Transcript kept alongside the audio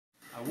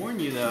I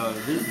warn you though,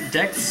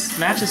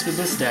 matches with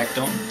this deck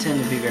don't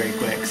tend to be very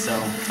quick, so...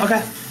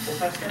 Okay.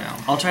 You know,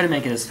 I'll try to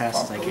make it as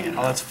fast as I can.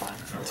 Oh, that's fine.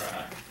 That's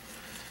fine.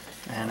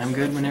 And I'm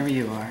good whenever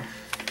you are.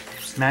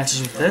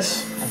 Matches with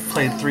this. I've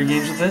played 3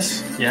 games with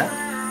this.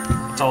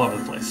 Yeah? It's all over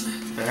the place.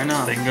 Fair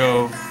enough. They can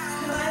go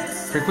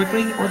very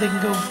quickly, or they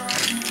can go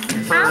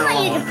I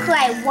want you to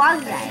play one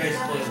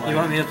game. You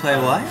want me to play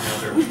what?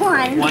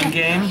 one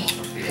game.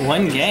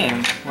 One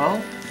game?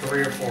 Well,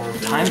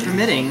 time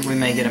permitting, we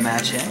may get a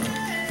match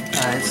in.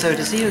 So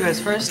to see who goes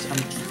first,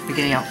 I'm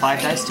beginning out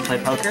 5 dice to play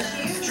poker.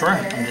 Sure.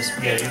 I'm just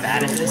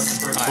bad at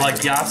this. Like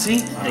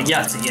Yahtzee?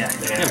 Yahtzee,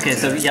 yeah. Okay,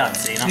 so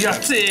Yahtzee.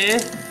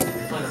 Yahtzee!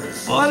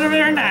 Well,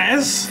 very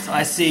nice. So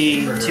I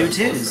see 2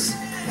 2s.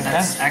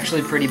 That's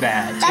actually pretty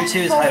bad. 2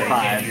 2s, high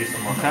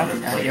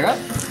 5. Okay. You're up.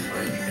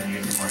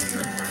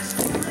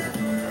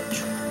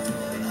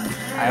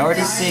 I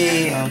already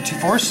see... 2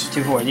 4s?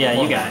 2 4s,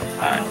 yeah, you got it.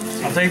 Alright,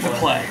 I'll take the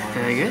play.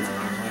 Very good.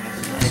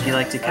 And if you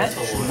like to cut,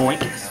 boink.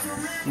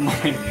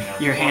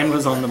 Boink. Your hand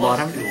was on the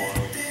bottom.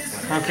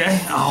 Okay.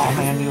 Oh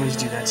man, you always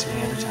do that to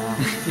me every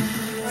time.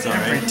 Sorry.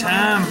 Every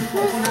time.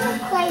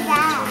 Play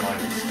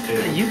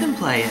that. You can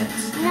play it.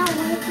 No,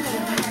 we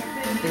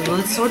play. Well,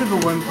 it's sort of a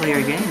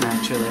one-player game,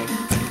 actually.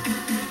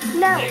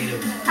 No,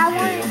 I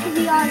want it to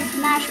be on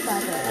Smash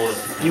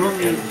Brothers. You want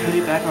me to put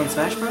it back on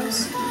Smash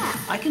Bros? Yeah.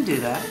 I can do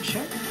that,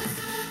 sure.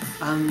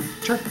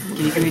 Sure. Can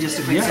you give me just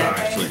a quick sec?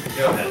 Actually.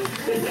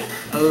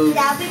 Oh,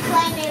 I'll be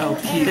playing it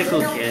in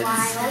fickle a kids.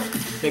 while.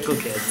 Fickle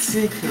kids.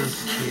 Fickle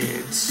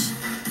kids.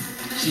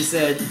 She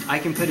said I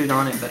can put it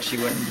on it, but she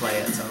wouldn't play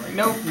it. So I'm like,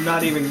 nope,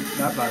 not bothering.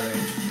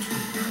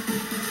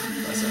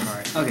 Bless her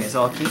heart. Okay,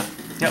 so I'll keep.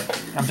 Yep.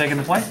 I'm taking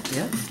the play.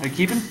 Yeah. Are you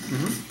keeping?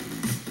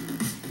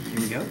 Here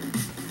we go.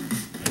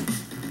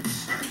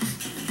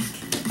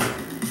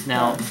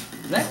 Now,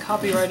 is that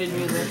copyrighted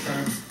music?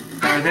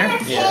 Right there?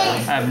 Yeah. I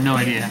have no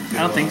idea. I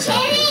don't think so.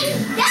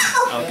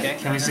 Okay.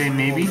 Can we say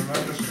maybe?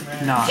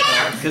 Not.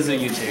 Because of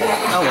YouTube.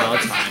 Oh well,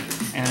 it's fine.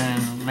 And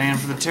then land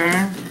for the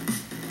turn.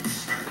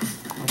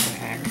 What the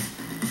heck?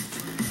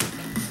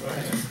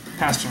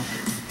 Pass turn.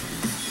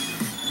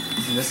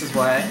 And this is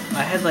why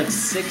I had like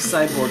 6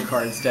 sideboard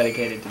cards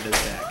dedicated to this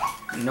deck.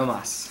 No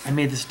mas. I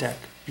made this deck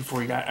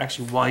before you got,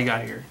 actually while you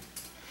got here.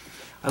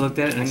 I looked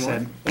at it and I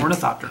said,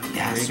 Ornithopter.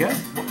 Yes. There you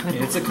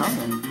go. It's a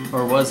common.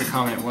 Or was a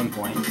common at one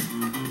point.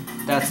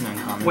 That's an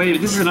uncommon. Wait,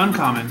 this is an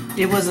uncommon.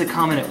 It was a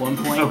common at one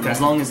point, Okay.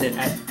 as long as it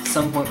at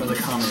some point was a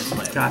common as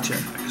playable. Gotcha.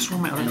 I just swore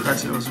my other card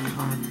said it was a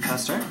common.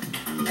 Pass turn. I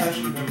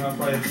should have been gonna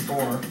play it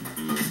before.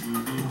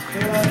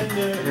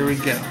 Here we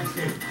go.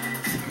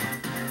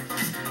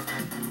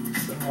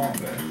 It's been a long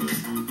day.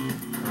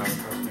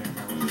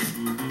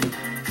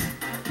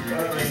 I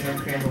mean, I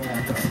came a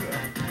long time ago.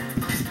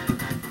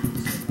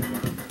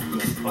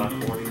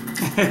 540.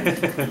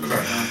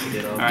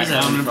 Alright,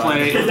 now I'm going to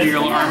play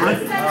Ethereal Armor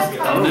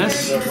on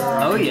this.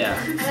 Oh yeah.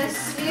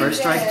 First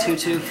strike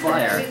 2/2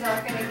 flyer.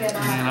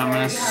 And I'm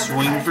going to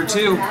swing for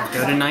 2.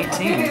 Go to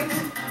 19.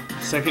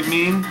 Second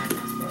main,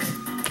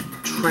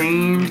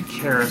 Trained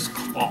Karis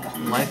Claw.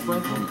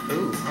 Lifelink.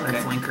 Ooh, okay.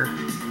 Lifelinker.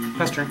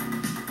 Pass turn.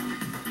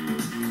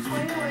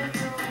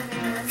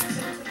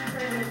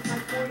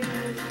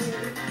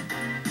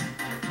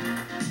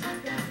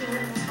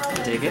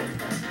 Dig it.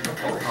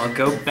 I'll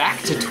go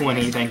back to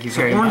 20, thank you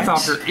very much.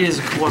 Ornithopter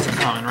was a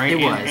common, right? It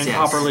was, and yes.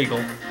 Pauper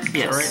legal.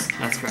 Yes, Right?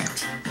 that's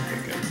correct.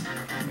 Okay, good.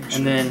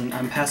 And then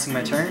I'm passing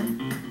my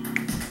turn.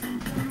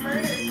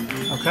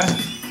 Okay.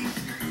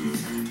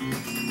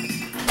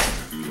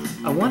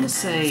 I want to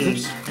say...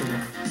 Oops.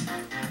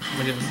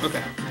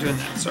 Okay, doing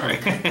that, sorry.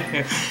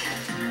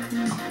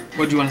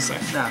 What do you want to say?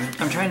 No,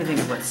 I'm trying to think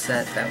of what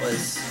set that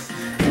was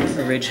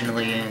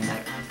originally in.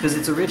 Because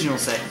its original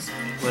set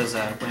was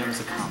when it was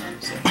a common.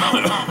 So.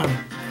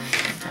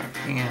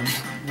 And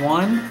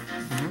 1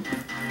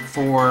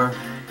 for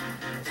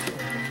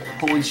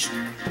Holy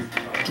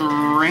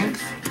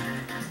Strength.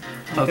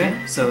 Okay,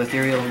 so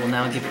Ethereal will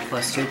now give it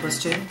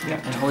 +2/+2. Yeah.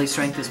 And Holy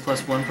Strength is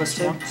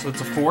 +1/+2. So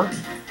it's a 4.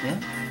 Yeah.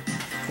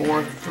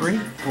 4, 3,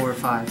 4 or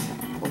 5.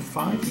 4,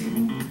 5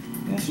 even?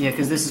 Yeah,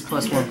 because this is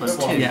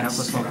 +1/+2, Yes.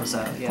 not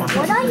 +1/+0. Yeah.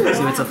 What are you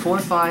So on? it's a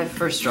 4/5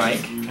 first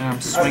strike. And I'm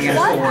swinging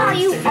What are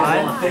you for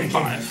on?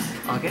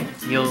 5. Okay.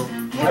 You'll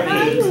What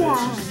are you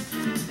on?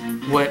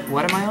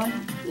 What am I on?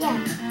 Yeah.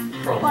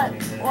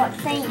 What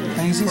thing?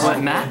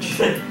 What match?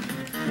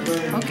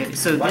 Okay,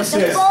 so this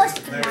The is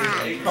first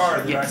match. Card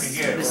that I yes. could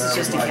get. This is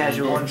just a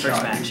casual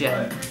first match.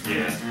 Yeah.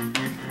 Yeah.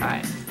 All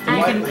right. And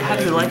you can have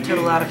your life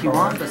total out if you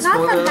want, but Not the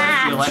spoiler alert,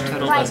 match, your life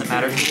total like- doesn't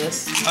matter for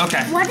this.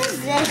 Okay. What is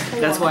this for?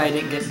 That's why I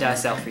didn't get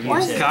dice out for you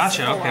What? too.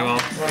 Gotcha. Okay, well,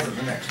 What is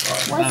the next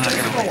card? I'm What's not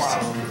this gonna for?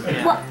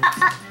 waste. What?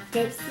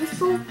 This is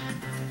for?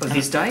 But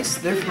these dice,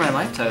 they're for my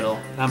life total.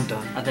 I'm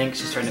done. I think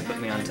she's trying to put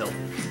me on tilt.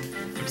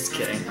 I'm just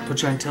kidding.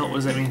 Put you on tilt. What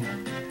does that mean?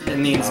 It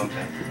means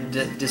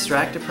Okay.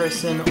 distract a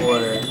person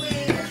or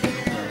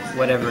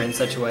whatever in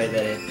such a way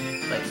that it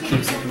like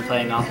keeps you from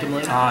playing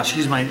optimally.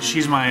 She's my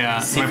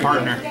Secret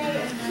partner.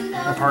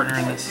 My partner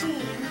in this.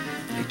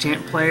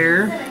 Enchant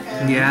player.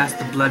 Yes,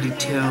 the bloody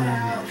tome.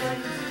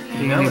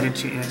 You know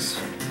it. Yes.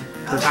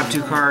 The top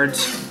 2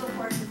 cards.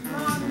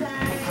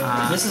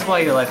 This is why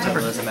your life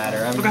total doesn't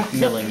matter. I'm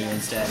milling you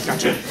instead.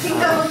 Gotcha.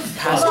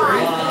 Pass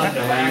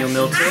turn. You'll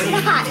mill 2.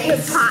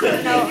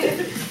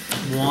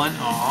 1,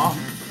 aw.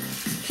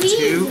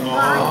 2,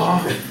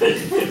 aw.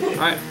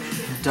 Alright.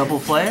 Double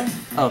player?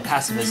 Oh,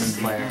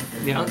 pacifism player.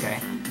 Yeah. Okay.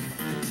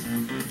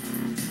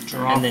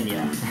 Draw. And then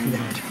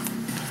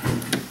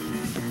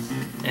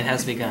it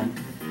has begun.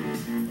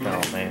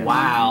 Oh man.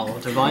 Wow,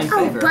 divine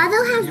favor.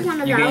 Brother has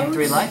one of You gain those.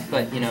 3 life,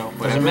 but you know,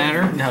 whatever. Doesn't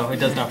matter? No, it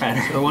does not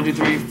matter. So 1, 2,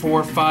 3,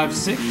 4, 5,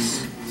 6,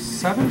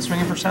 7.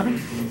 Swinging for 7.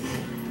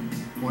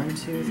 1,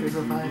 2, 3,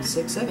 4, 5,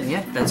 6, 7.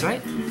 Yeah, that's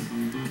right.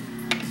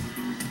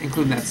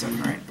 Including that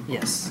 7, right?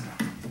 Yes.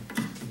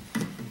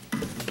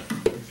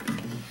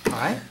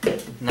 Alright,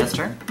 and that's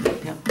turn.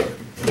 Yep.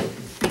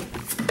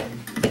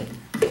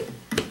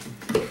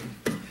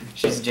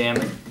 She's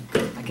jamming.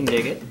 I can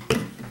dig it.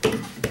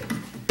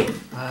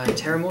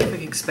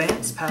 Terramorphic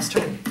Expanse, pass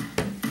turn.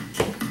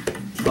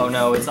 Oh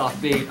no, it's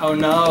offbeat. Oh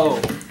no!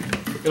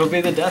 It'll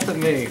be the death of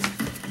me.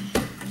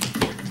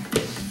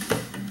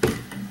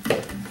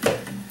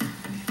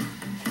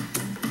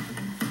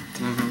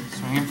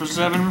 Swinging for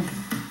 7.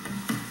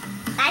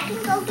 I can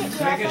go get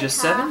the other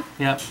Just top. 7?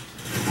 Yep.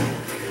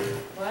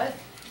 What?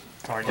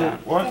 That's all I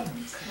got. What?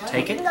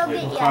 Take I it. can go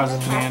get the Cause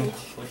other of man. top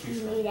if you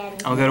need any.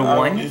 I'll go to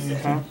 1.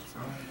 Okay.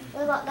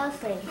 What about those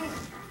things?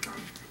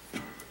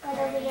 Right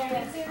over Yeah,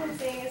 there. see what I'm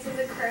saying? It says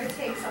a crow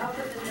takes off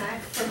at the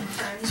neck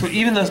sometimes. So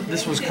even though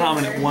this was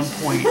common at one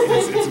point,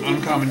 it's an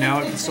uncommon now,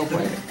 it can still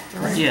play it.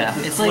 Yeah,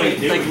 it's like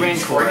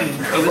Rancor. It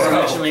was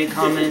originally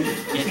common.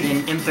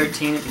 In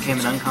M13 it became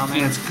an uncommon.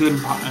 And it's good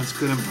and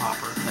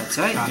Pauper. That's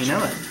right, Gotcha. you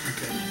know it.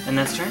 Okay. And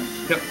that's turn.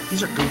 Yep.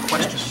 These are good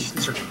questions.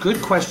 These are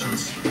good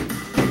questions.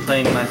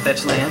 Playing my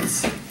fetch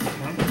lands.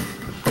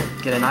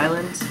 Get an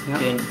island. Yep.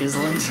 Get an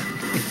island.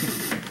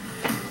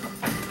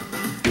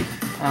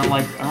 I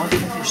like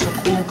that you're so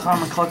cool and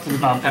calm and collected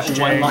about At this,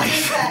 1 Jay.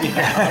 life.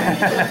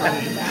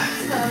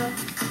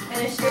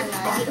 Finish your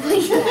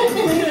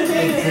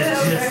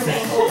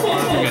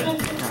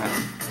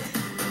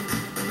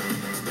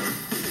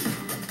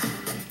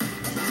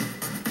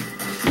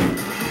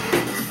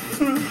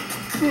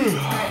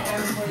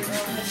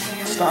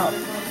Stop.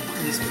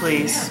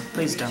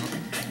 Please don't.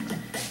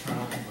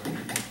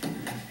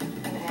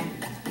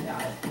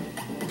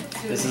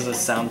 This is a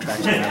soundtrack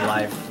to my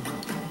life.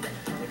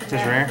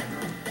 This rare.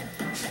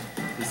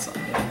 This song,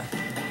 yeah.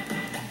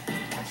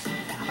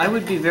 I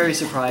would be very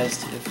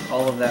surprised if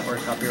all of that were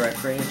copyright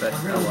free, but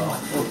oh well.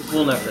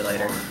 We'll know for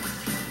later.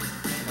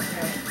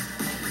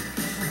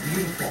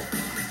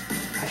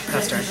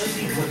 Pass turn.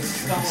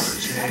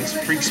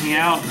 Jace freaks me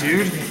out,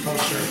 dude.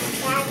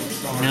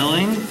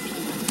 Milling.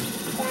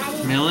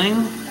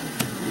 Milling.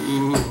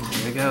 Ooh.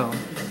 Here we go.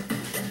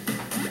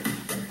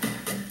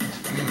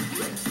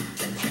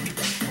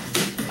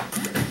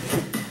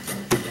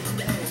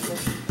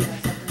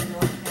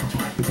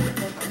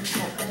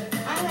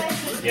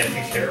 Yeah, if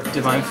you care about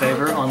Divine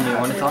favor on the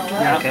Ornithopter?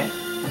 Yeah. Okay.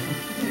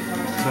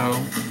 So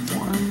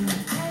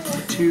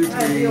 1, 2,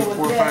 3,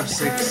 4, 5,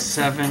 6,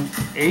 7,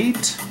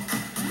 8,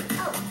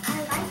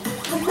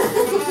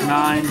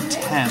 9,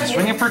 10.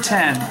 Swinging for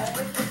 10.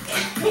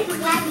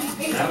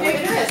 that would be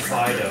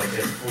Fido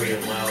if we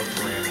allowed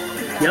Ram on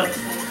it. Yep.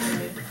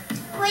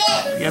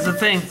 You have the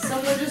thing.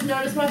 Someone just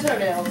noticed my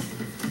toenails.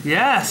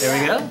 Yes. There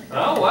we go.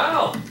 Oh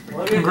wow!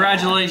 Look at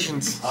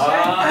Congratulations.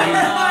 I'm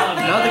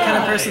not the kind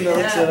of person that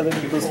looks at other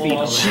people's feet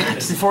all the time.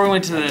 Before we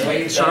went to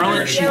the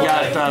Charlotte, she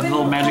got the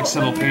little magic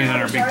symbol painted on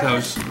her big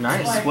toes.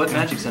 Nice. What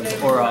magic symbol?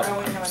 Or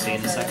I'll see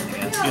in a second, I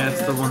guess. Yeah,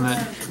 it's the one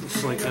that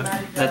looks like a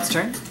That's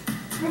turn. thing.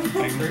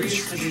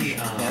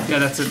 Yeah,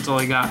 that's it. That's all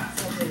I got.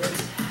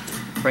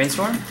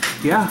 Brainstorm.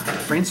 Yeah,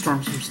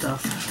 brainstorm some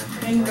stuff.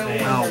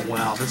 Oh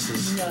wow, this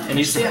is. And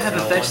you see I have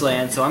a fetch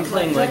land, so I'm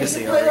playing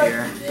Legacy over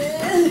here.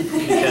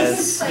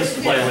 Because I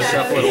will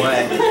shuffle it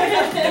away.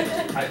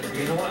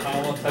 You know what? I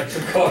want to touch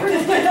your card.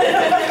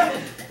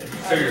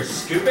 So you're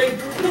scooping?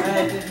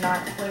 I did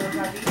not play with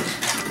my feet.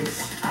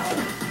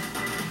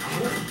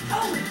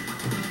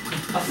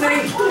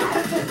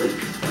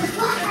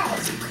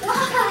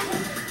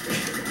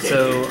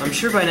 So I'm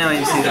sure by now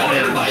you see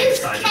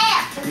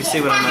that. You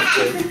see what I'm up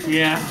to.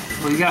 Yeah.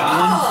 Well, you got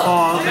one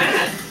fog,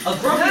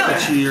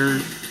 but you're.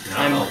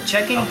 I'm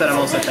checking, but I'm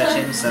also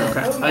fetching, so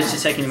I was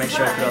just checking to make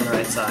sure I put it on the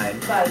right side.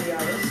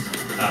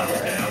 Oh,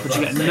 okay. But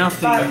you got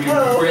nothing.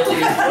 Really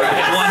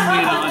impressed. 1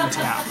 mana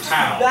untapped.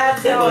 How?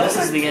 Well, this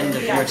is the end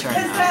of your turn now.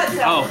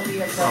 Oh,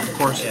 of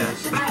course it is.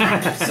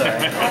 Sorry.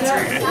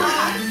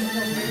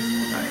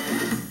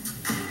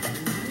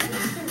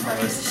 That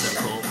was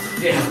so cool.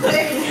 Yeah.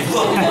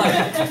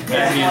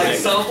 Like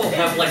some will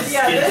have like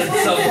skins and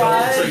some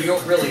don't, so you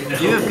don't really know.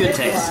 You have good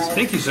taste.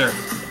 Thank you, sir.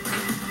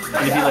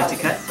 And if you'd like to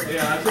cut,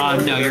 Yeah, I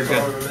took No, you're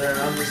good. over there,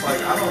 and I'm just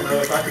like, I don't know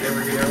if I could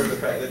ever get over the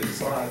fact that it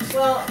slides.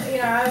 Well, you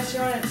know, I was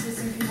showing it to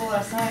some people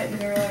last night, and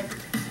they were like,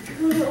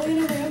 "Oh no, we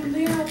never have a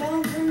mirror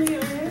bound for me."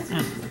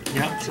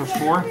 Yeah, so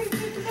 4.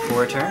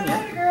 for a turn,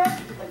 yeah.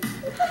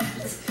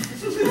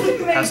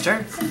 Pass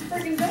turn.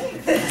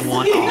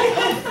 1.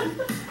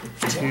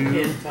 2,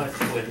 Get in touch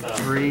with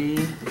 3.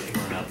 she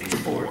went out these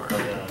board,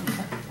 but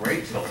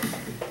Rachel.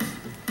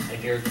 And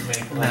here's to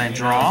make Then I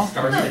draw.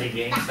 Star City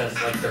Games has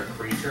like their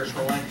creature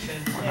collection.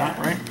 Not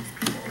right.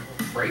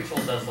 Rachel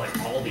does like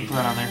all these Put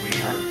that on there. weird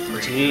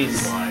Jeez.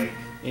 creatures like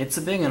It's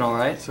a big one,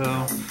 alright. So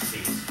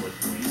these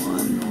with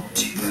 1,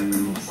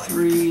 2,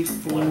 3,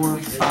 4,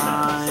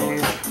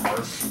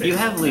 5. You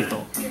have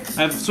lethal.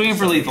 I'm swinging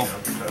for lethal.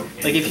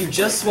 Like if you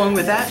just swung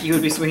with that, you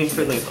would be swinging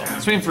for lethal.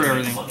 Swinging for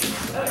everything.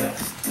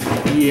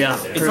 Yeah.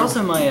 It's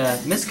also my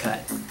miscut.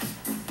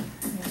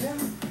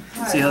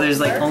 See how there's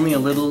like only a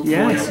little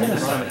Yes, voice at the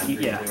yes. bottom?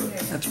 Yeah.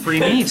 That's pretty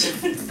neat.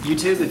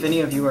 YouTube, if any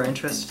of you are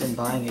interested in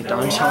buying a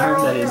Dawn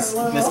Charm that is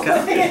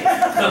miscut,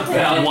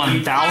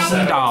 $1,000.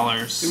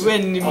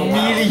 $1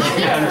 million.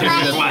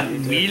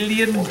 $1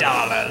 million.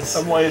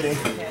 I'm waiting.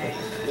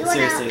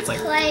 Seriously, it's like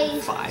Play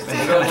 5.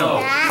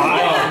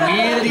 $5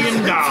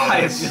 million.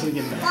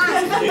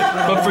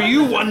 But for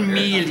you, $1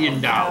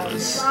 million.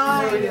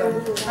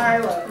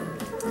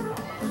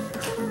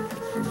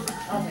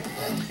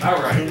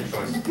 Alright, good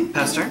choice.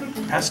 Pass turn.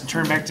 Pass the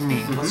turn back to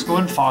me. Let's go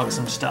and fog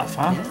some stuff,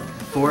 huh?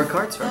 4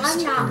 cards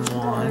first.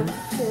 1,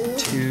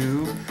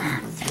 2,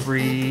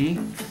 3,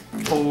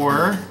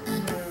 4.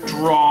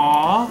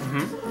 Draw.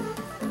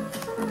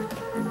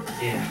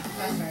 Yeah.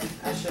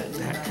 I shouldn't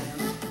have done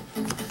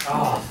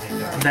Oh, thank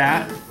God.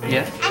 That.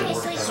 Yeah.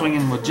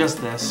 Swinging with just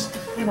this.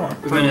 We're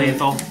For gonna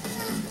lethal.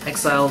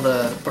 exile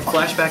the, or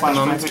flashback the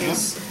moment's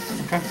piece.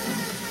 Okay.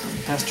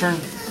 Pass turn.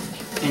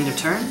 End of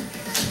turn.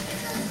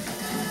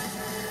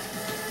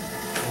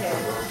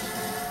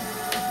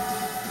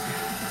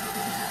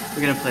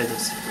 We're gonna play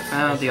this.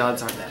 The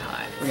odds aren't that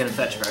high. We're gonna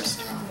fetch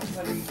first.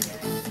 What do you get?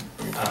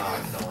 I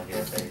can only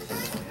get a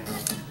basic one.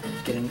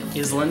 Get an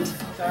Island.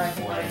 So I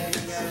can go ahead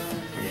and go.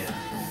 Yeah.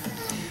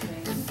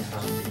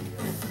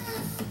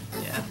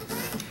 Yeah.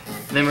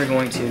 Then we're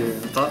going to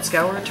Thought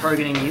Scour,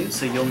 targeting you,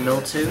 so you'll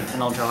mill 2,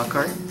 and I'll draw a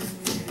card.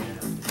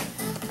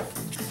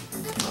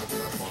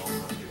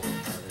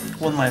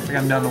 1 life. I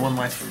got him down to 1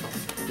 life.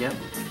 Yep.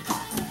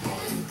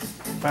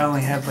 If I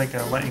only had like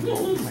a lightning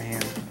bolt in my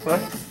hand. What?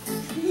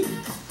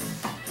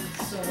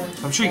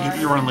 I'm sure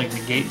you're running like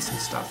negates and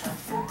stuff.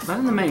 Not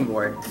in the main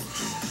board.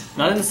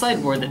 Not in the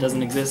sideboard that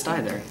doesn't exist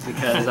either,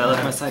 because I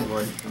left my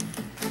sideboard.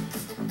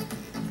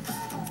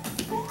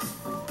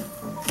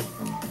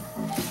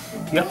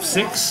 Yep,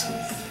 6.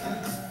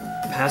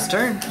 Pass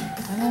turn. I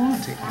don't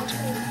want to take my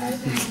turn.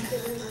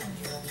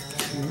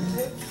 2,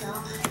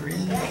 3,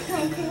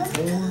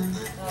 4,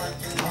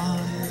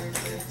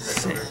 5,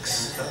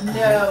 6.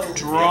 No.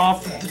 Draw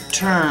for the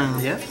turn.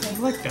 Yep. I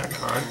like that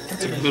card.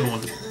 That's a good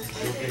one.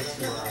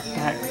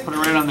 Heck, put it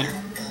right on there.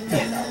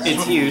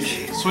 It's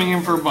huge.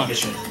 Swinging for a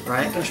bunch.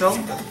 Riot Control.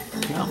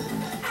 Yeah.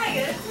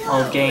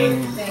 I'll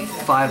gain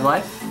 5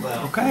 life.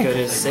 Okay. Go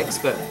to 6,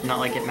 but not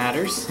like it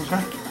matters.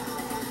 Okay.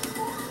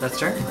 That's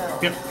turn.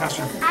 Yep, pass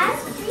turn.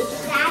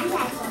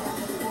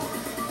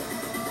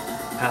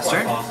 Pass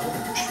turn.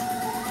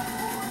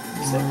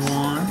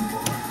 1,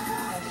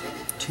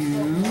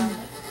 2,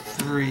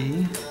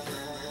 3,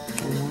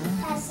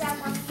 4,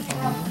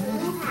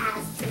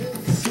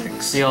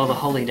 6. See all the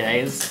holy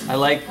days. I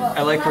like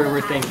where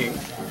we're thinking.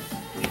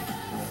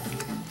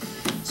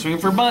 Swinging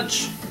for a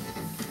bunch.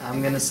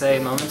 I'm gonna say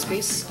Moment's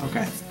Piece.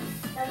 Okay. The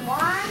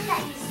one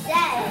that you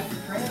said.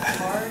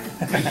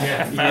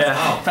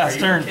 Yeah. Fast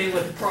turn. Okay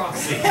with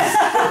proxy.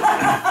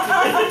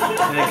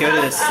 Gonna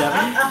go to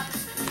 7.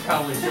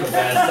 Probably should have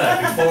asked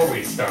that before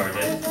we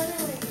started.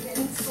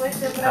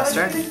 Pass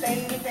turn.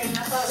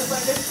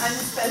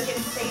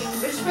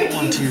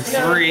 1, 2,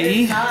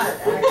 3,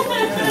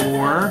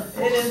 4,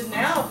 It is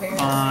now, apparently.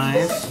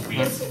 5.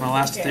 That's my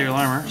last Ethereal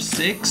Armor.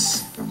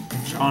 6.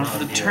 Drawing for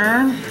the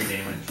turn. 3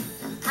 damage.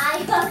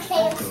 I'm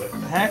okay. Do it.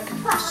 Heck.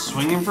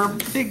 Swinging for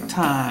big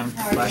time.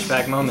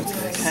 Flashback Moment's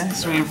Piece. Okay,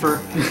 swinging for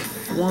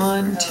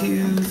 1,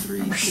 2, 3,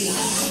 4,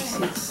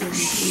 5, 6,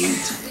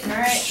 7, 8.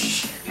 Alright.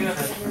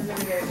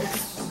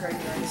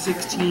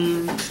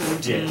 16,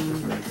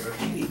 17,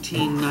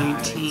 18,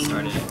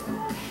 19,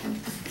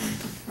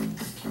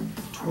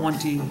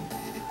 20.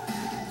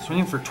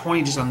 Swinging for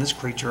 20 just on this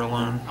creature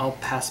alone. I'll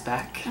pass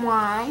back.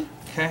 1,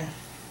 Okay.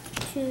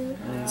 2,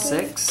 And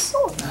 6.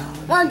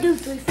 1, 2,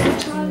 3, 4,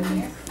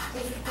 5.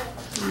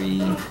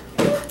 3,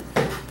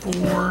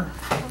 4,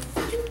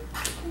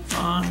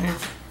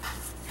 5,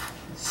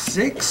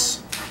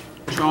 6.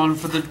 Drawing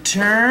for the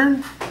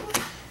turn.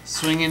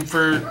 Swinging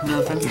for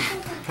nothing.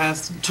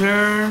 Pass the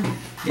turn.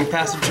 You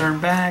pass the turn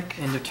back.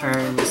 End of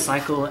turn.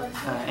 Cycle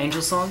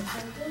Angelsong.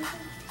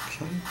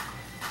 Okay.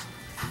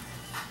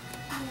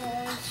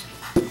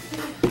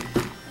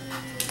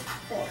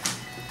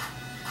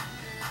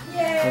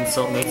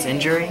 Insult meets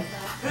injury.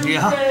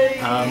 Yeah.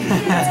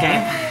 That's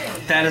game.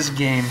 That is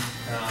game.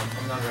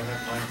 I'm not gonna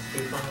have mine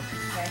speak on it.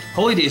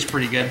 Holy Day is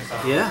pretty good.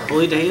 Yeah,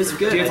 Holy Day is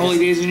good. Do you have I Holy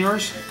just- Days in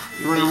yours?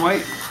 You running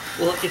white?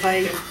 Well,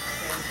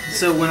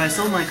 so when I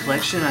sold my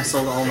collection, I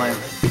sold all my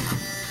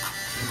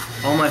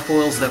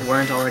foils that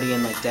weren't already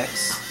in like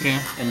decks.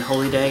 Yeah. And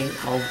Holy Day,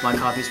 all of my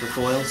copies were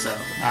foil, so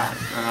Ah.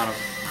 I'm out of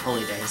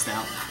Holy Days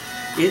now.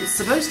 It's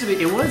supposed to be.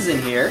 It was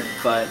in here,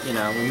 but you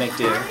know we make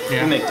do.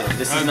 Yeah. We make do.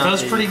 This is not. That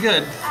was pretty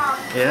good.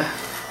 Yeah.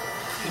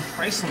 Good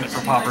price limit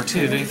for Pauper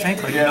too, don't you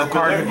think? Like Yeah, no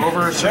card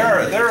over.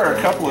 There are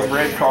a couple of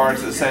red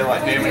cards that say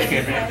like damage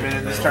can't be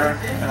committed this turn,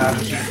 and I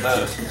just use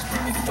those.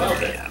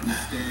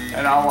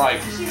 And I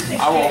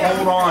will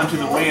hold on to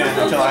the win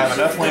until I have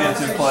enough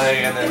wins in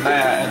play, and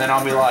then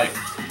I'll be like,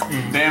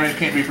 damage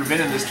can't be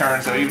prevented this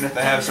turn. So even if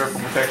they have circle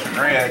protection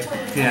red,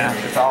 Yeah.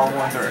 it's all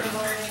going through.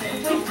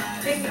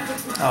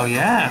 Oh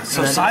yeah. So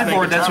And then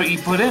sideboard, make it that's tough. what you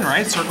put in,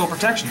 right? Circle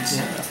protections.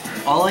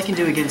 All I can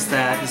do against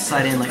that is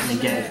side in like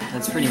negate.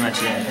 That's pretty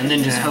much it. And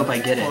then just hope I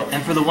get it.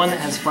 And for the one that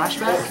has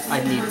flashback,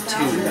 I'd need 2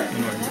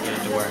 in order to get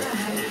it to work.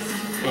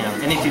 You know,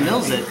 and if he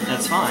mills it,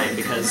 that's fine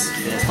because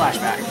it has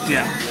flashback.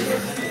 Yeah.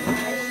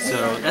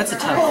 So that's a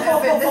tough.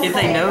 If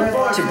they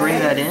know to bring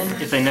that in,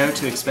 if they know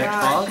to expect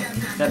fog,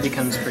 that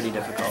becomes pretty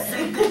difficult.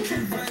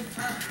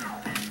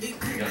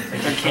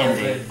 Or can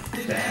be.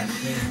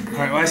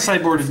 Alright, well I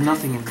sideboarded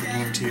nothing in for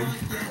game 2.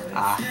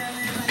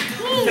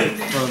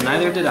 Well,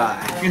 neither did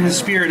I. In the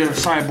spirit of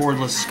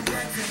sideboardless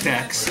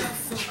decks.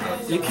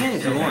 You can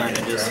if you want.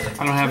 I just.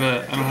 I don't have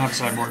a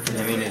sideboard.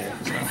 I mean, it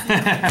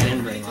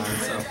didn't bring mine,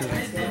 so.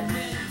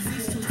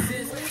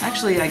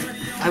 Actually,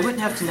 I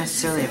wouldn't have to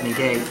necessarily have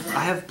negate.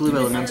 I have blue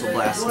elemental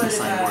blast in the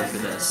sideboard for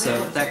this,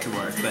 so that could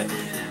work. But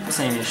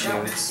same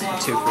issue. It's a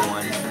 2 for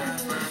 1.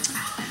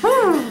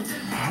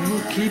 I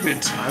will keep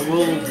it. I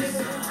will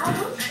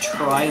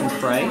try and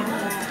pray.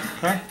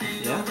 Okay.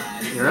 Yeah,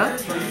 you're up.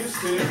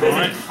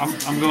 Alright,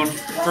 I'm going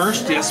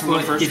first. Yes, I'm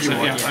going first. If you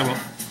want, yeah, yeah. I will.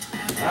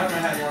 I haven't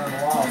had one in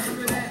a while.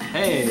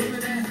 Hey.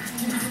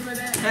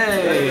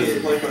 Hey.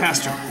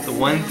 Pastor. The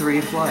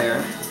 1/3 flyer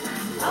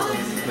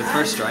with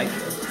first strike.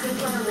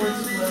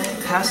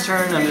 Past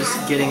turn, I'm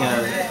just getting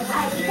a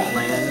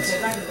land.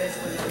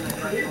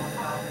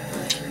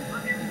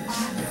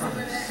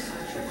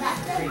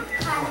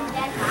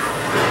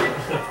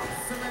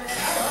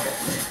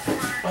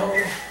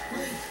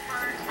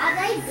 Are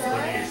they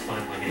good?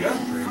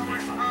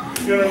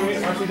 You want to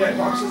get my 2 deck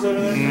boxes over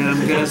there? And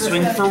I'm gonna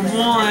swing for 1.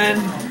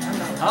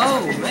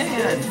 Oh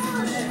man!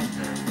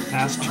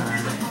 Pass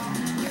turn.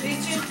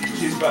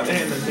 She's about to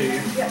hand them to you.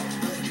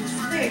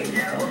 There you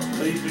go.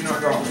 Please do not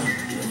draw them.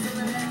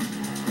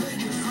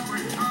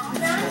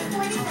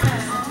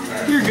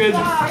 You're good.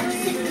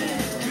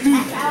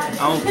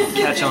 I'll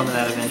catch on to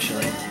that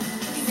eventually.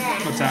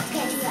 What's that?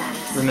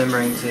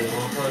 Remembering to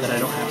that I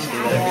don't have to do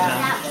that every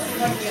time.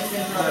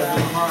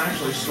 I'm not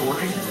actually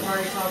sorting. I've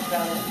already talked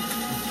about it.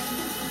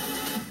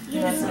 You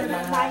need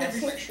to find a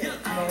picture.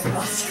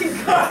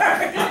 Thought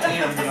I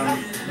am, but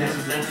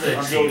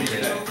I'm building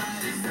today.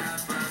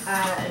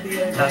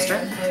 Faster?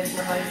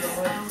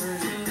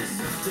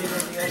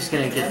 Just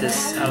gonna get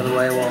this out of the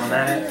way while I'm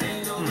at it.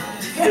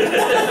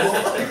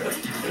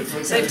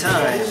 Save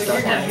time,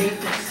 .net.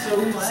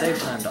 Save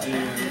time, .net.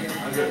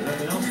 I've got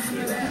nothing else to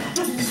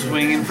do.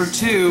 Swinging for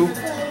 2.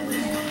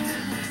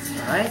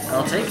 Alright,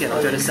 I'll take it.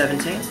 I'll go to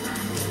 17.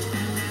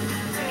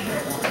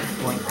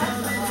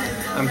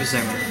 I'm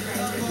presuming.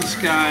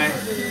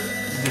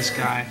 This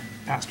guy,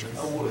 Pastor.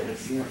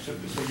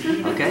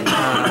 Okay,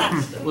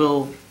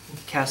 we'll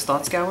cast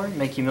Thought Scour,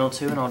 make you mill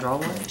 2, and I'll draw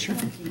 1. Sure.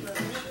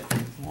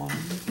 1,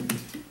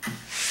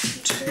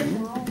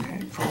 2. Okay,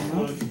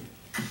 follow up.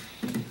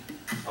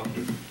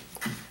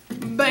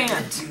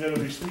 Bant!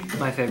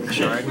 My favorite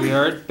shard. We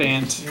are at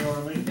Bant.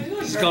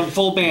 He's gone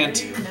full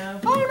Bant.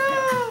 Oh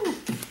no!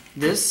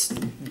 This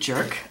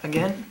jerk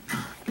again.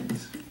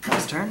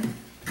 Last turn.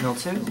 Mill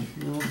 2.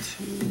 Mill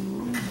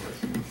 2.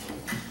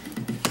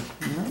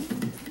 No.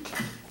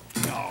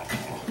 Oh.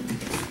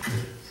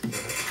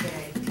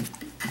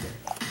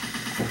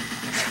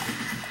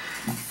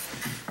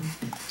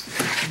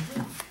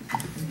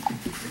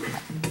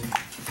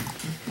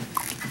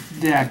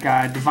 That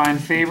guy, Divine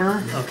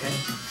Favor. Okay.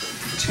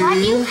 Why do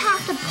you 2.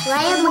 have to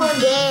play them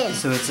again?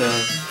 So it's a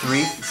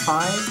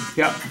 3/5?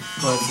 Yep.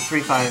 Well, it's a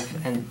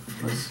 3/5 and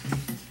was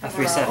a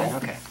 3/7.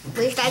 Okay. At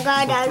least I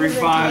got out of 3, the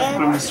 5, but I'm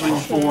game. gonna swing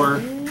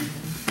 4.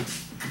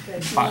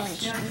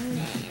 5.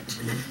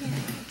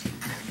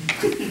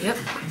 Yep.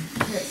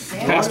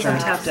 Pass I'm turn.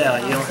 tapped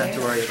out. You don't have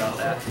to worry about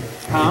that.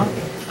 Huh?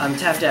 I'm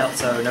tapped out,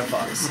 so no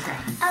fogs.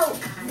 Oh,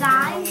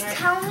 guys,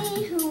 tell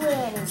me who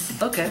wins.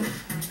 Okay.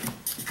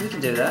 We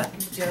can do that.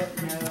 Don't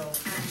know.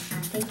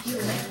 Think you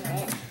win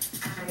it.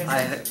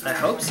 I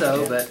hope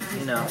so, but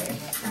you know,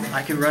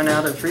 I could run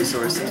out of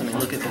resources. I mean,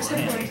 look at this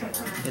hand.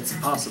 It's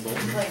possible.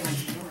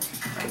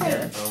 I get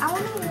it. I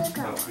want to look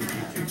at one.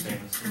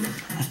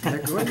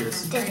 They're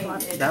gorgeous. This one.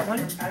 That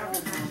one?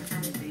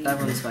 That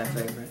one's my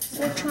favorite.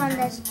 Which one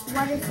does,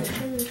 what does it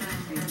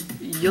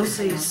do? You'll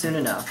see soon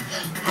enough.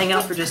 Hang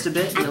out for just a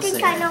bit, I you'll see.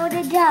 think I know what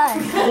it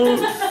does.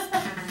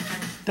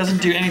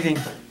 Doesn't do anything.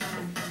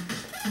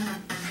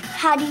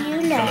 How do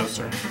you know? Hello,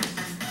 sir.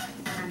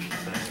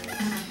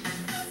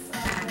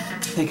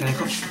 Hey, can I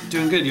call?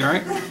 Doing good. You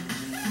alright?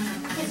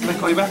 Can I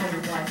call you back?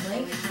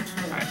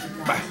 Alright.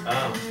 Bye.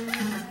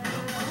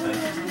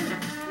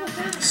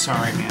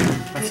 Sorry, man.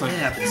 That's It like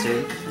happens,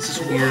 dude. this is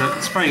weird.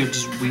 It's probably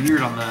just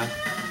weird on the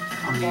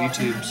on the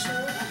YouTubes.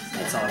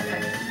 It's all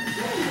good.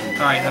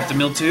 Alright, have to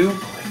mill 2.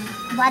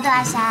 What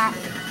was that?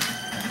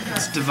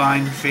 It's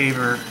Divine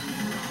Favor.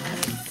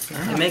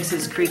 It makes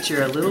his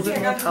creature a little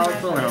bit more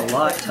powerful and a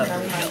lot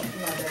tougher to kill.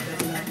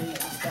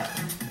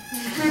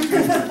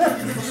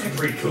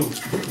 Pretty cool.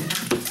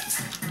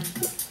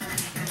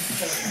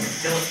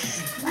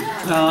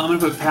 I'm gonna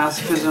put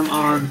Pacifism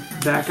on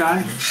that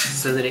guy.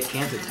 So that it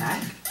can't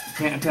attack?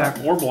 Can't attack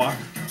or block.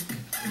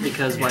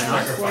 Because why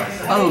not?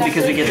 Oh,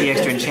 because we get the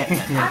extra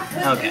enchantment.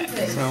 Okay.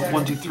 So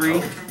 1, 2,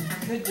 3.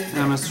 And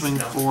I'm gonna swing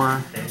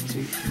 4.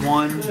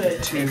 1,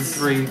 2,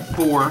 3,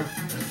 4,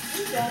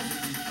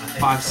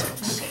 5, 6.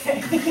 6.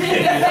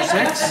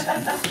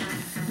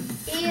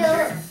 Ew.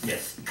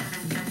 Yes.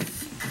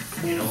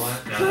 You know what?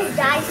 Who's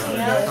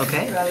dicing?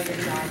 Okay.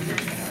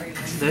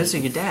 Those are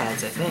your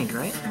dad's, I think,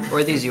 right? Or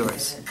are these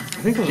yours?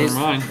 I think those are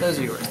mine. Those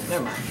are yours.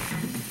 Never mind.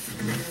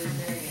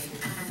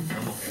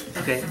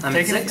 Okay, I'm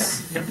Taking at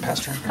 6. Yep, pass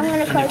turn. I'm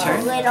gonna close the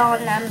turn? lid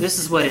on them. This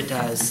is what it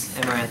does,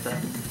 Amarantha.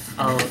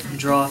 I'll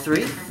draw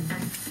 3.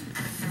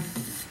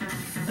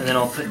 And then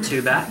I'll put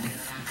 2 back.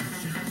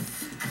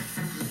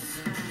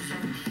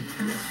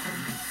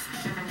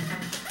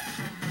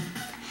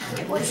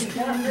 What's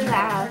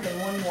loud?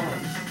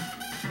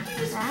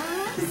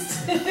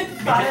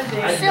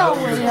 I know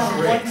your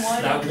tricks.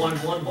 That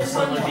 1/1 will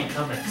suddenly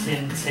become a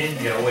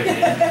 10/10 go, and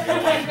then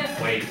you're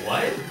like, wait,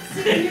 what?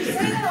 You're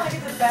saying that like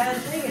it's a bad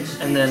thing. It's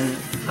And then,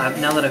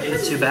 now that I've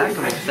put 2 back, I'm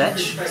going to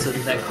fetch, so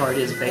that that card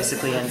is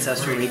basically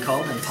Ancestral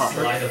Recall and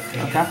Pauper. Sleight of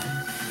hand. Okay.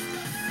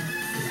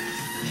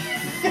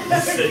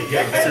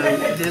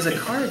 So there's a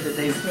card that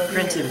they've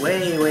printed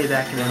way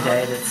back in the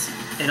day that's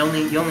you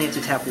only have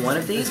to tap 1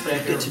 of these, but you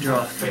get to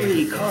draw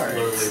 3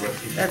 cards.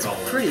 That's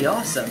pretty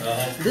awesome.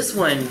 This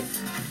one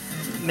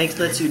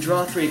lets you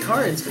draw 3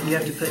 cards, but you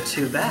have to put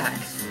 2 back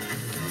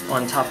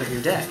on top of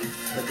your deck.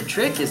 But the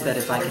trick is that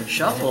if I can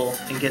shuffle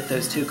and get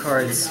those 2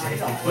 cards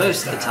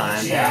most of the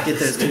time, get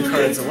those 2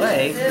 cards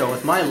away, go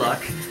with my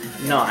luck,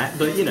 not,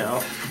 but you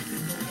know.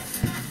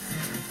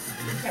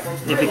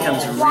 It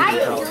becomes Why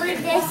really are you powerful.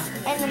 doing this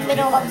in the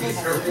middle of this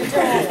door?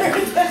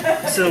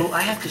 So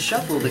I have to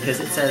shuffle because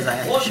it says I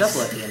have to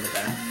shuffle at the end of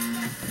that.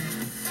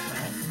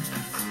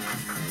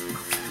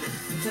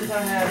 since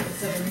I have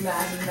such a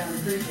massive amount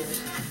of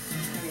creatures.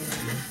 I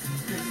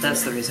mean,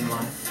 That's the reason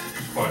why.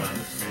 Quite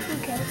understandable.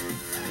 Okay.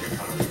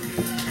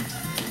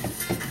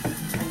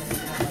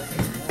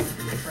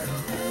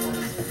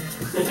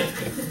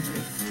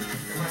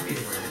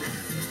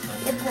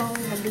 You're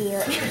blowing the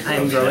beard. I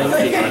am growing a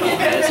beard.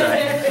 That's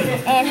right.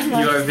 And a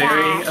You are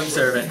very mustache.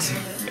 observant.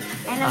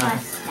 And a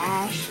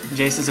mustache.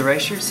 Jace's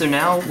Erasure. So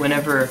now,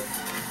 whenever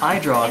I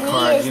draw a And he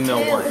card, is you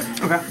mill too.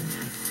 1. Okay.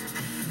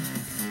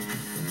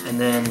 And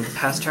then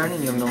pass turn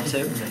and you'll mill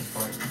 2.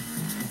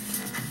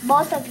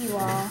 Both of you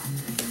are.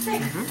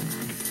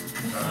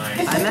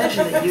 I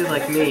imagine that you,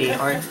 like me,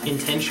 aren't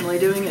intentionally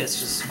doing it. It's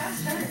just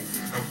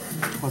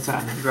What's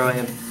that? growing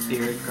a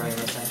beard, growing a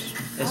mustache.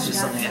 It's just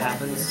something that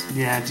happens.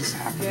 Yeah, it just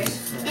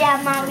happens.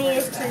 Yeah, mommy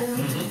is too.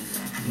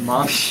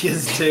 Mom, she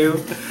is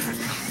too.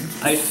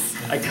 I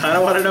kind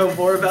of want to know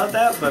more about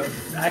that, but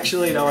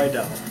actually, no, I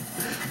don't.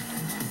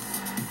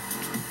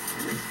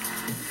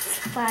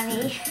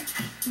 Funny.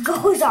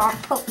 Goes on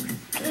post.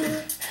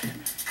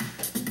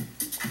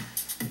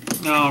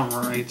 All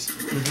right.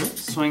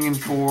 Swinging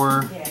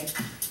for yay.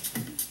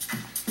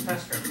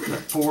 Faster.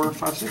 4,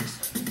 5, 6.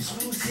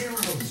 Swing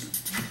zeros.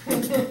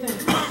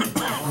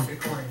 Mark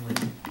accordingly.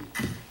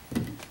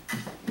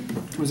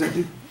 What does that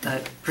do?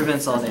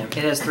 Prevents all damage.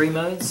 It has 3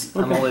 modes.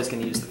 I'm Okay. always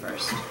going to use the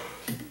first.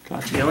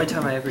 Gotcha. The only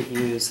time I ever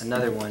use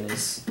another one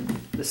is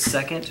the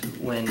second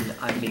when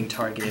I'm being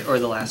targeted, or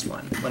the last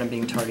one, when I'm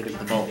being targeted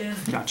with a bolt.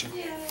 Gotcha.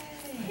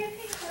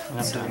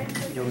 I'm done.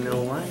 You'll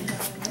mill 1.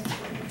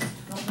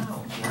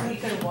 You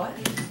could what? I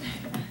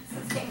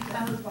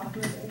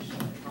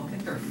don't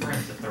think they're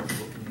friends if they're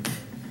looking.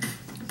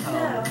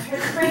 No, her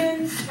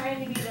friend's trying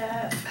to be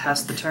the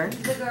Pass the turn.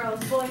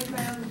 girl's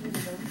boyfriend, who's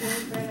the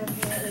boyfriend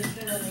apparently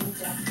should have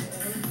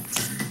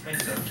injected.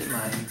 Makes sense. Get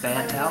my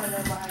Bant out.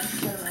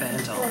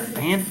 Bant on.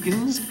 Bant,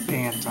 getting this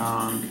Bant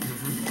on.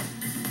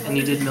 And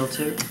you did mill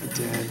 2? I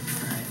did.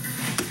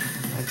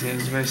 I did. It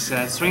was very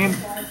sad. Swinging.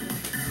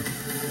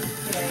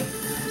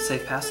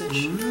 Safe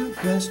passage.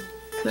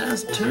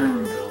 Best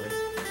turn.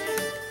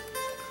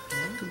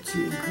 Let's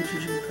see.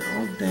 Creatures you put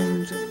all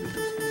damage.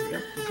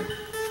 Yep. Okay.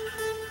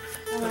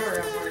 What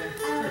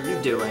are you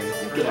doing?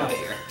 Get out of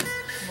here.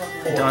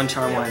 Dawn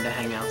Charm wanted to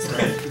hang out still.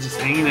 Just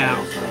hanging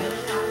out.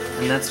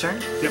 And that's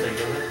turn? Yep.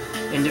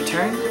 End of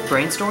turn?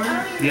 Brainstorm?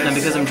 Yes. And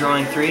because I'm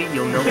drawing 3,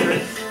 you'll mill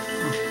 3.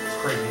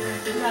 Crazy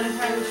man. Not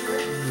entirely sure.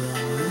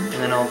 And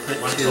then I'll put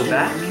 2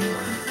 back.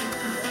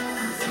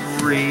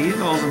 3.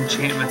 Those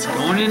enchantments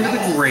going into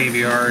the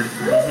graveyard.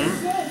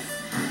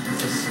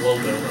 It's a slow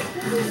build up.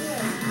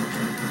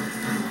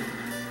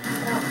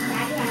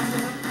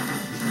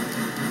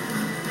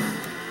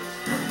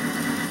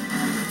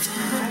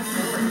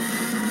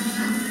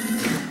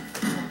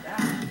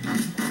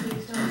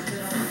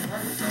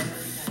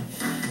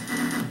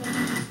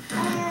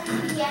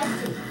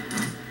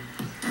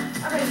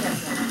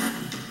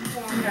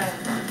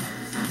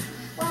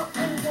 Well,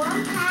 in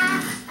one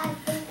pack, I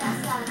think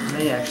that's I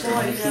may actually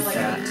want to keep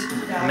that.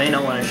 I may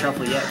not want to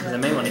shuffle yet because I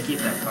may want to keep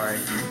that card.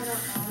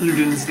 You're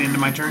doing this at the end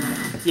of my turn?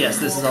 Yes,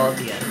 this is all at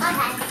the end.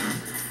 Okay.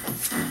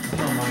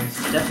 Oh,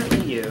 nice.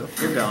 Definitely you.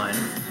 You're gone.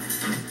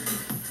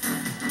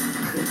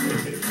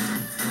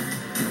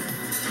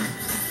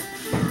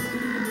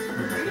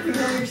 You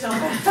know yourself.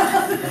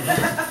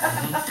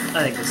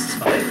 I think this is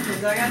fine.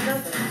 Because I got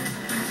nothing.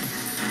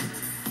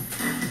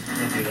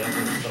 Can't do that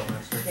with the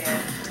Spellmaster.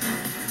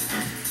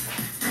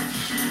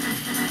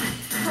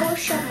 I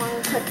wish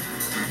someone could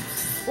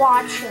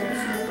watch this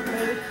with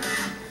me.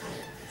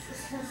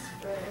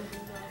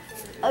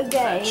 A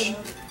game.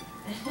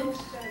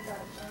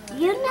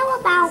 You know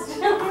about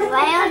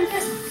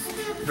Plants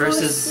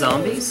Versus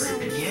Zombies?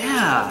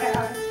 Yeah.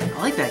 I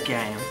like that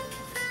game.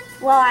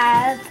 Well,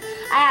 I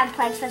have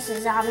Plants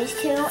vs. Zombies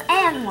 2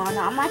 and 1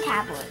 on my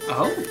tablet.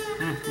 Oh,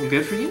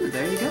 good for you.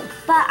 There you go.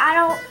 But I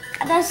don't.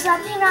 There's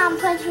something on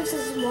Plants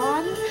vs. 1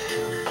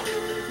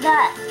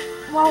 that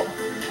won't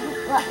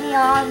let me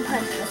on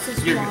Plants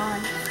vs. You're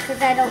 1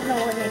 because I don't know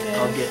what it is.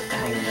 I'll get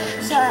hanging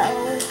out. So,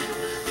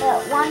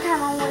 but one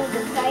time I wanted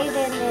to play it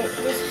and it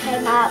just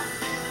came up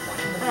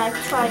and I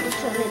tried to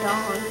turn it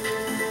on.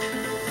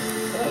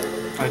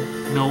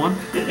 No one?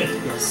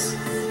 Yes.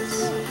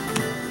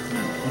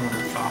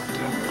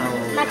 I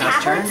will My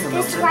pass turn. tablet's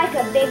You'll just move like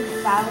a big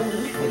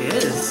phone. it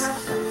is.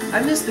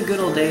 I miss the good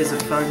old days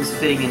of phones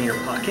fitting in your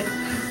pocket.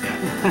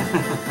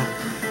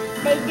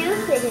 They do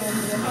fit in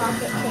your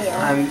pocket tail.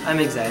 I'm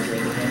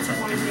exaggerating. That's all.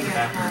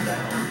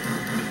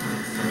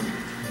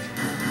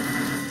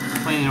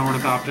 Playing an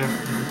ornithopter.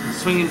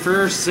 Swinging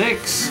for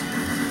 6.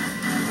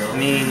 I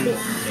mean,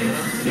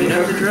 you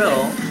know the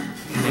drill.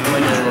 You're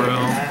going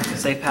to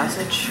say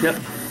passage? Yep.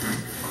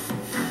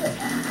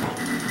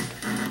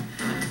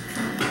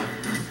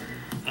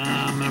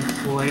 I'm gonna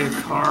play a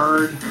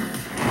card.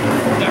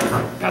 That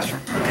card. Pass turn.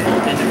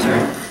 End of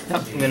turn.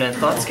 Yep. I'm going to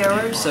Thought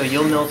Scour, so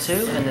you'll mill 2,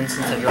 and then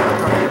since I draw a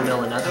card, you'll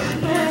mill another.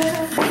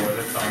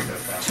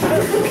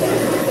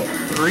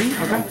 3.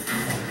 Okay.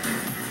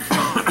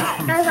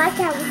 I like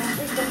how it's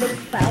just a big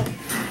phone.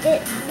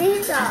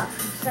 These are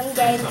some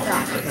games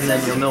off. And then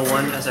you'll mill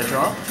 1 as I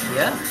draw?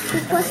 Yeah?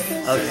 Because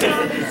this Okay.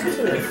 is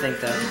I think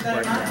that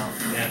worked out.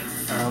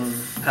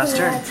 Pass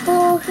turn.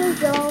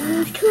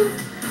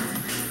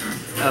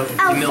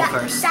 Oh, you mill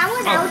first.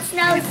 Someone else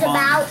knows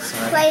about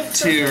Plants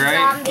 2, vs. right?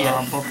 Zombies.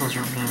 Yeah, both those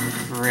are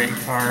great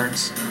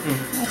cards.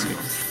 That's good.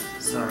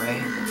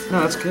 Sorry. No,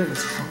 that's good.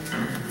 That's fine.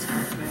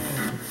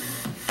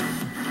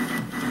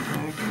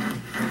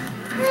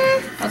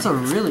 That's a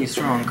really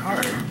strong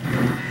card.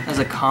 As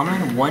a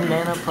common, 1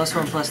 mana,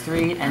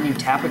 +1/+3, and you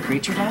tap a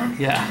creature down?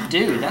 Yeah.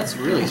 Dude, that's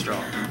really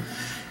strong.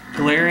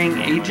 Glaring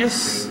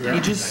Aegis. Yeah.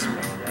 Aegis.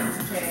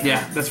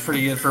 Yeah, that's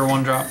pretty good for a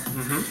 1-drop.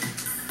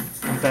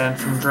 Not bad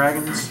from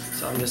dragons.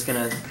 So I'm just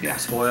gonna Yeah.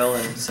 spoil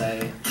and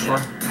say, Sure.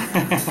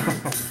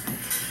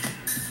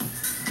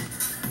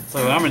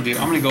 So what I'm gonna do,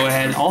 I'm gonna go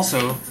ahead.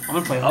 Also, I'm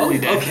gonna play Holy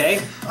Day. okay.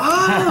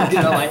 Oh,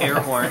 get on my air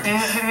horn.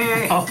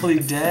 Holy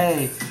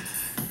Day.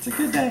 It's a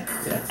good day.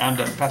 Yeah. I'm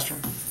done. Pass turn.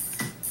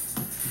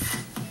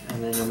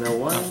 And then you'll mill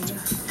 1.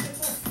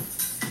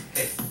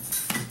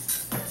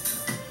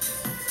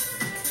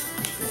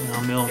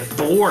 Now mill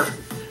 4.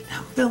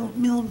 Now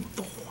mill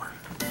 4.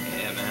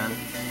 Yeah, man.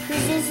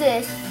 Whose is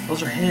this?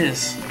 Those are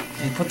his.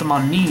 And he put them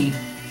on me.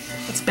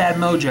 That's bad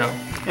mojo.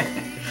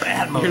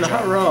 Bad mojo. You're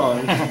not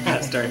wrong.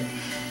 Pass turn.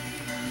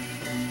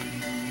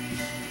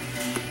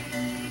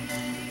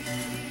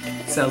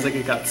 Sounds like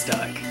it got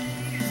stuck.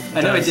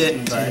 I know it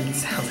didn't, but it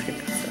sounds like it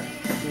got stuck.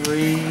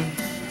 3,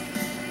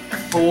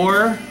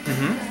 4.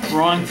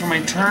 Drawing for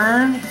my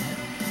turn.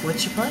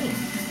 What you playing?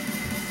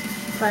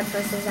 Plants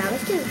vs.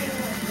 Zombies 2.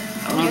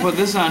 I'm gonna put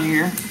this on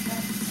here.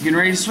 Getting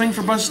ready to swing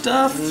for a bunch of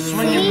stuff.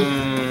 Swinging.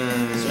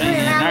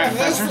 Swinging. Alright, Remember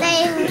pass this turn.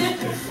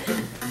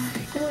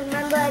 thing? You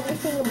remember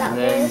anything about And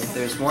then this?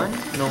 there's 1.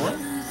 Mill 1.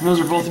 And those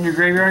are both in your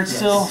graveyard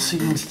still, so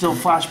you can still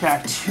flash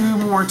back 2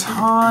 more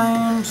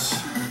times.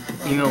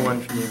 You mill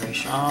 1 from the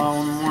Erasure.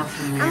 One more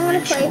from the I want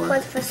to play Erasure.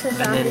 Plants vs. And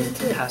Zombies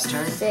then 2. pass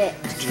turn.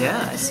 6.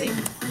 Yeah, I see.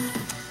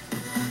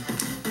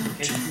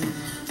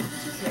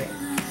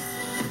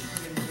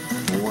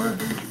 4.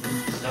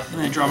 And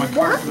then I draw my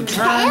card for the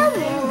turn. What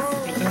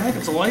the heck?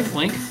 It's a life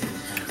link.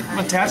 I'm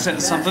gonna attach that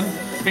to something.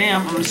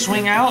 Bam! I'm gonna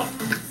swing out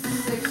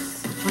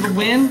for the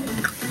win.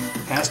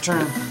 Pass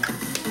turn.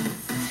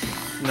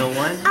 Mill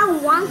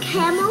 1. One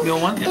camel Mill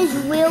 1. Yep. is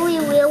really,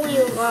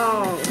 really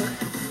long.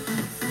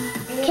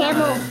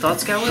 Camel Thought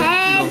Scour. Mill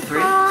head 3.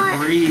 part,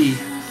 3.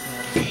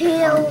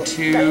 heel,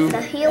 2.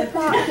 the heel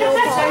part,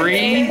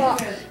 3. heel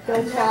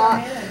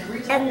part,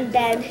 and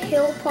then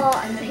heel part,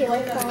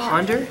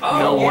 Ponder.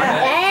 Mill 1.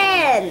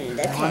 and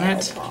the On tail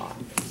it. part.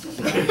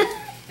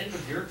 End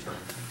of your turn.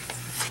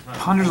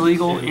 Ponder's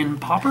legal in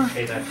Pauper?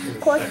 Pay that to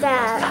Of course,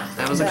 that.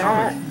 That was a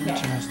common.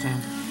 Interesting.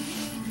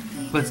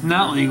 But it's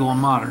not legal in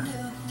Modern.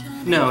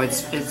 No,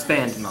 it's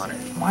banned in Modern.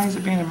 Why is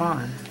it banned in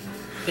Modern?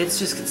 It's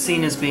just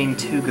seen as being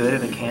too good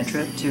of a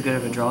cantrip, too good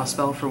of a draw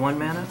spell for 1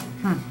 mana.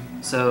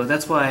 So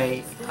that's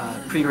why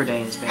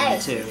Preordain is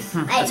banned too.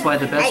 That's why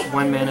the best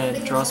 1 mana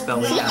draw spell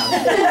we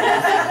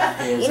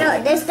have is You know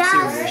what this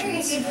does?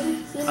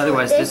 Seerations.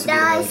 Otherwise, this would be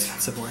a really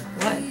expensive one.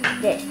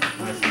 What? This.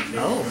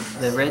 Oh,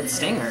 the red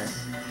stinger.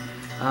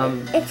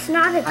 It's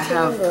not a I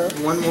have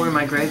tingle. one more in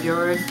my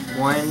graveyard,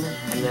 one,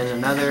 and then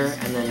another,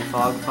 and then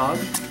fog.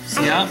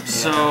 Yeah,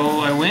 so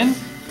I win.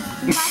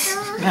 That's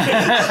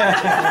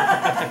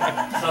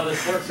how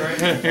this works, right?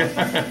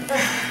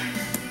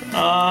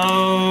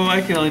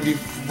 I can only do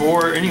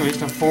 4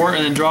 anyways, no 4,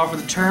 and then draw for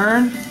the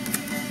turn.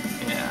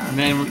 Yeah. And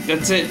then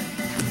that's it.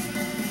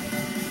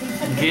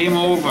 Game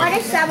over. What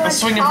if someone I'm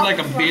swinging for like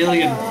a chops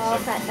billion. my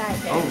off at night?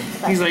 Oh,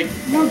 he's like,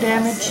 no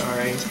damage.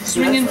 Alright.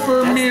 Swinging for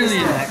a That's this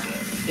million. deck.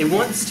 It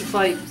wants to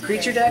fight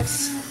creature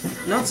decks,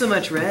 not so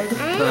much red,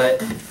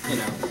 but, you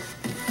know.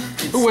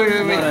 It's Oh, wait.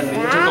 not You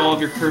unusual. took all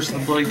of your Curse of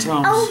the Bloody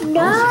Tomes. Oh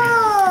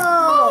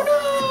no!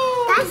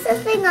 That's the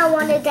thing I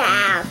wanted to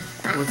ask.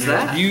 What's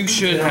that? You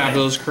should have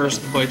those Curse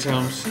of the Bloody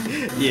Tomes.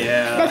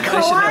 Yeah. The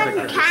I should have corn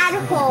a-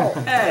 catapult.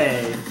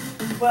 Hey.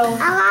 Well,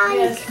 I like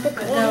yes, the but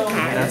corn no.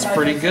 catapult. That's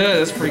pretty good.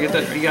 That's pretty good.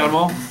 That you got them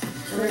all.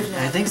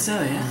 I think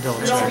so, yeah.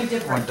 Double It'll be check.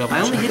 different. One double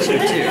I only check.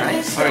 hit you 2,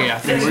 right? Oh yeah,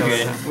 Then we're so.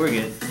 good. We're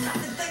good.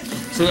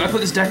 So I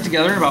put this deck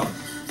together in about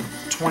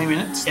 20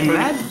 minutes. And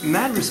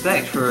mad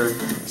respect for.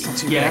 It's not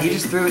too Yeah, bad. he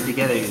just threw it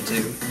together, you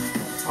two.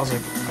 I was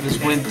like, I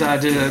just went,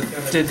 did a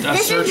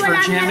This search is for what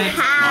I'm enchantment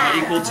gonna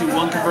have. equal to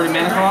 1 converted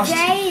mana cost.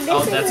 Jay, this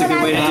Oh, is that's a what good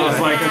I'm way to And do I gonna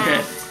was like, have.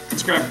 okay,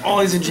 let's grab all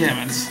these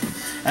enchantments.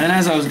 And then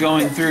as I was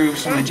going through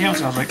some of the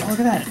enchantments, I was like, oh, look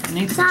at that. An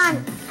 8th Son,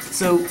 edition.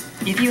 So,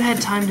 if you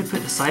had time to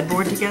put the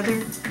sideboard together,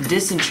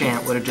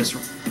 Disenchant would have just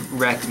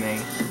wrecked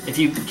me. If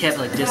you kept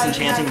like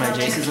disenchanting my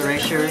Jace's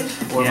Erasure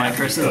or my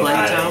Curse of the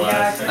Bloody Tome,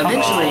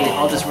 eventually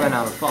I'll just run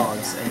out of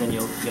fogs and then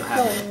you'll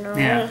have it. oh no.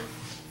 Yeah.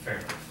 Fair.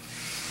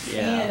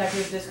 And Yeah. I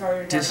could discard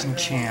your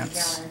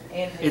Disenchants.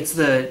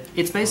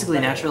 It's basically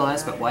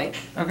naturalized but white.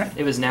 Okay.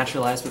 It was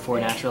naturalized before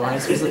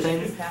naturalized was the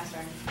thing.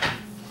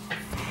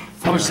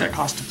 How much does that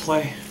cost to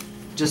play?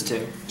 Just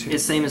 2.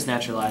 It's same as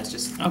naturalized,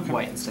 just Okay.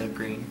 white instead of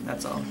green.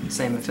 That's all.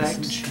 Same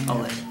effect. Disenchant. I'll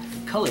let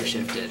color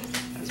shift it,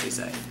 as we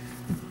say.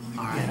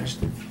 Alright.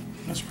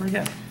 That's pretty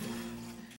good.